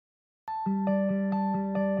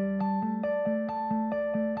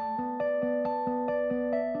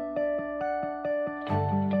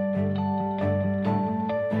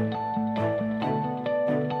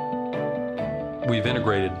we've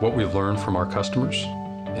integrated what we've learned from our customers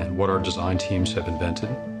and what our design teams have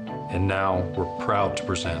invented, and now we're proud to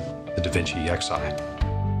present the Vinci Xi.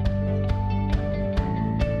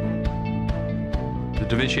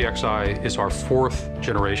 The Vinci Xi is our fourth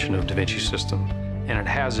generation of Da Vinci system, and it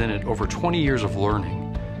has in it over 20 years of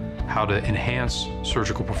learning how to enhance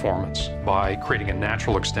surgical performance by creating a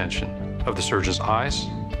natural extension of the surgeon's eyes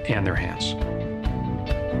and their hands.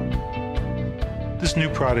 This new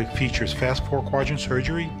product features fast 4-quadrant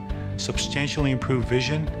surgery, substantially improved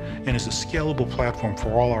vision, and is a scalable platform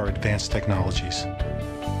for all our advanced technologies.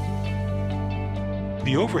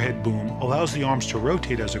 The overhead boom allows the arms to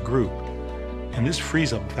rotate as a group, and this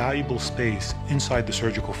frees up valuable space inside the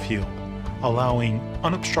surgical field, allowing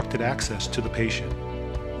unobstructed access to the patient.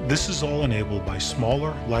 This is all enabled by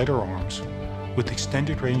smaller, lighter arms with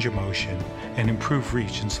extended range of motion and improved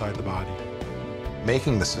reach inside the body.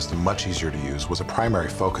 Making the system much easier to use was a primary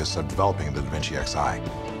focus of developing the Da Vinci Xi.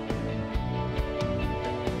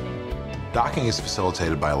 Docking is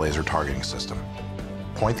facilitated by a laser targeting system.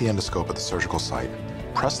 Point the endoscope at the surgical site,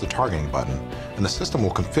 press the targeting button, and the system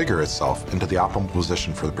will configure itself into the optimal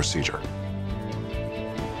position for the procedure.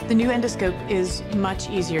 The new endoscope is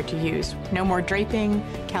much easier to use. No more draping,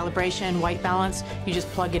 calibration, white balance. You just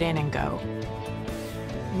plug it in and go.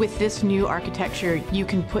 With this new architecture, you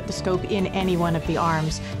can put the scope in any one of the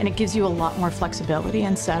arms, and it gives you a lot more flexibility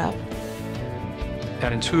and setup.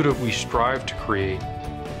 At Intuitive, we strive to create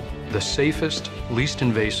the safest, least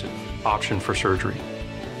invasive option for surgery.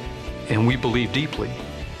 And we believe deeply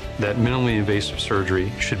that minimally invasive surgery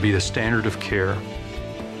should be the standard of care,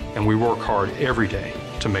 and we work hard every day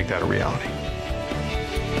to make that a reality.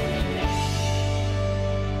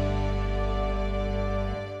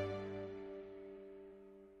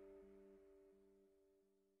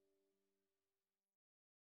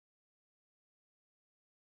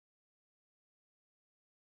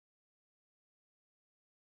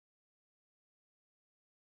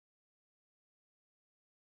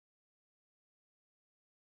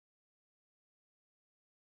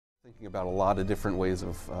 Thinking about a lot of different ways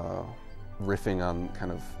of riffing on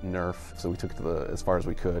kind of Nerf, so we took it to as far as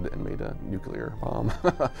we could and made a nuclear bomb,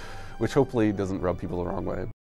 which hopefully doesn't rub people the wrong way.